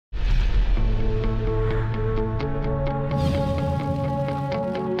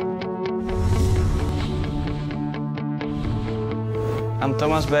I'm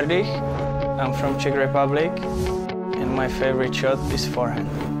Tomas Berdych. I'm from Czech Republic, and my favorite shot is forehand.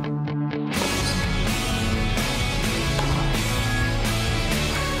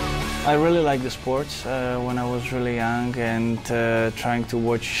 I really like the sports when I was really young, and trying to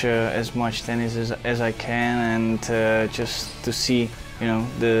watch as much tennis as I can, and just to see, you know,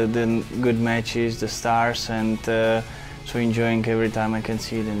 the good matches, the stars, and so enjoying every time I can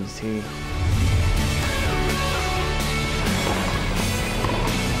see it in the TV.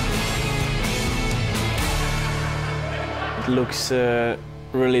 It looks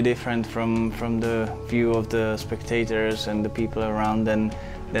really different from the view of the spectators and the people around than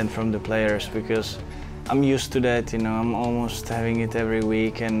from the players, because I'm used to that. You know, I'm almost having it every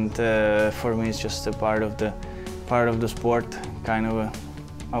week, and for me it's just a part of the sport. Kind of a,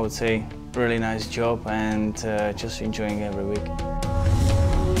 I would say, really nice job, and just enjoying every week.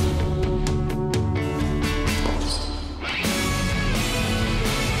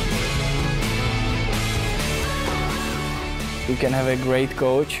 You can have a great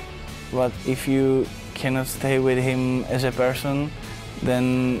coach, but if you cannot stay with him as a person,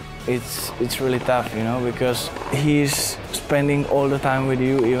 then it's really tough, you know, because he's spending all the time with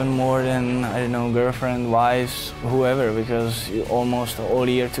you, even more than, I don't know, girlfriend, wives, whoever, because you're almost all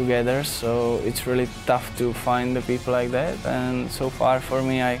year together. So it's really tough to find the people like that. And so far for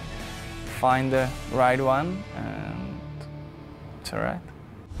me, I find the right one, and it's all right.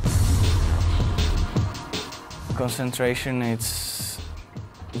 Concentration, it's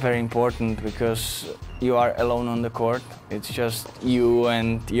very important, because you are alone on the court. It's just you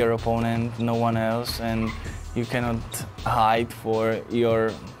and your opponent, no one else, and you cannot hide for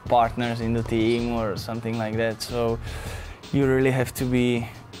your partners in the team or something like that. So you really have to be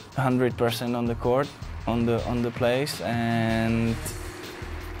 100% on the court, on the place, and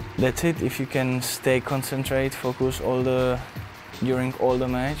that's it. If you can stay concentrated, focus during all the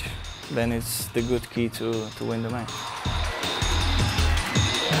match, then it's the good key to win the match.